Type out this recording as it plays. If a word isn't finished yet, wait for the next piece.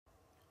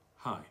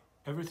Hi,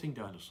 Everything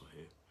Dinosaur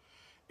here.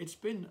 It's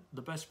been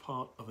the best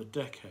part of a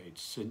decade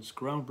since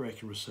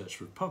groundbreaking research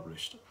was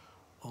published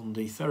on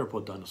the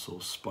theropod dinosaur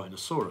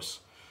Spinosaurus,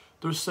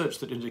 the research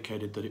that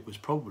indicated that it was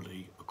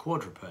probably a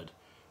quadruped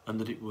and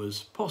that it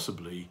was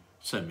possibly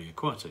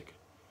semi-aquatic.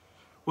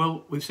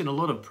 Well, we've seen a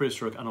lot of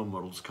prehistoric animal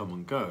models come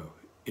and go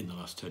in the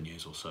last 10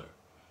 years or so,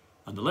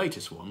 and the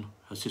latest one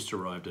has just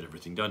arrived at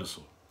Everything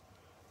Dinosaur.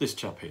 This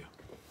chap here.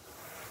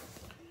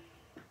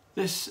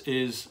 This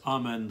is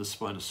Aymen the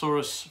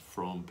Spinosaurus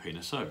from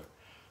PNSO,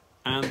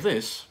 and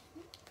this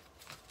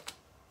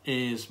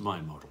is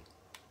my model.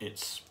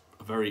 It's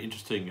a very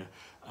interesting,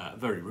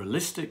 very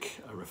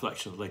realistic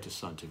reflection of the latest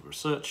scientific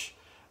research,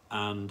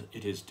 and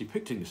it is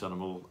depicting this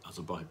animal as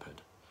a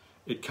biped.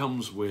 It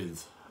comes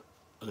with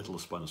a little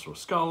Spinosaurus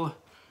skull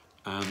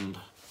and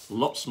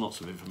lots and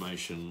lots of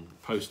information,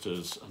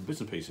 posters and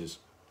bits and pieces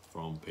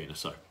from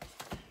PNSO.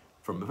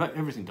 From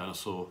Everything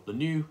Dinosaur, the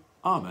new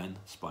Aymen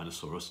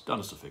Spinosaurus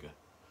dinosaur figure.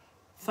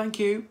 Thank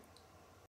you.